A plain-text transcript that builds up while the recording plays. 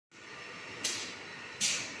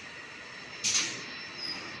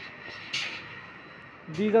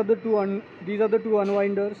These are the two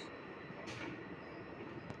unwinders.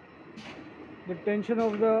 The tension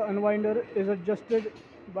of the unwinder is adjusted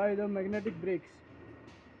by the magnetic brakes.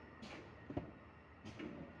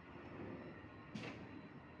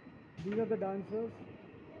 These are the dancers.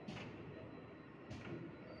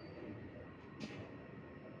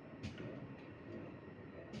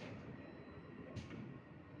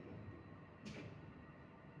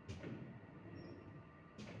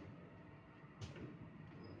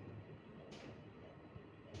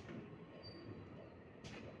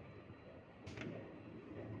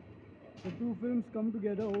 The two films come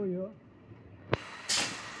together over here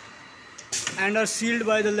and are sealed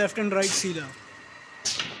by the left and right sealer.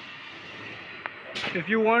 If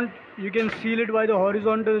you want, you can seal it by the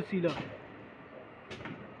horizontal sealer.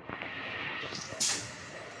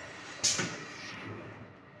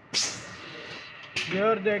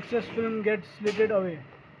 Here the excess film gets slitted away.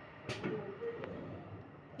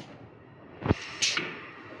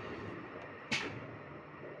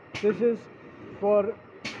 This is for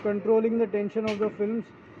controlling the tension of the films,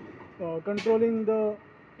 controlling the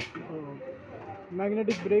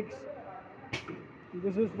magnetic brakes.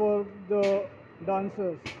 This is for the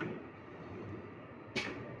dancers.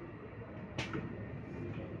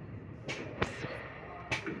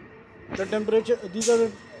 The temperature, these are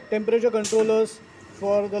the temperature controllers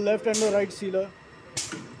for the left and the right sealer.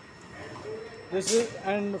 This is,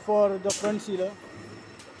 and for the front sealer.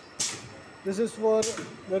 This is for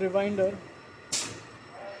the rewinder.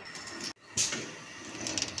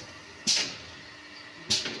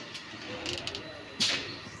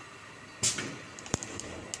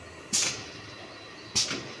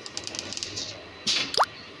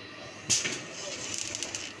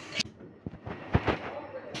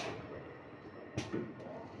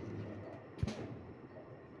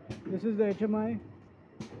 This is the HMI.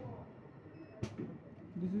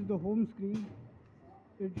 This is the home screen.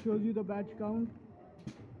 It shows you the batch count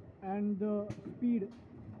and the speed,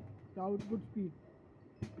 the output speed.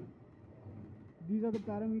 These are the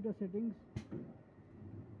parameter settings.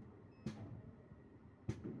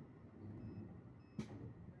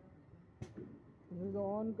 This is the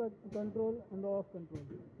on control and the off control.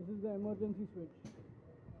 This is the emergency switch.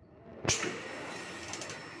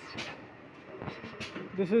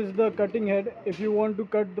 This is the cutting head if you want to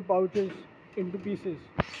cut the pouches into pieces.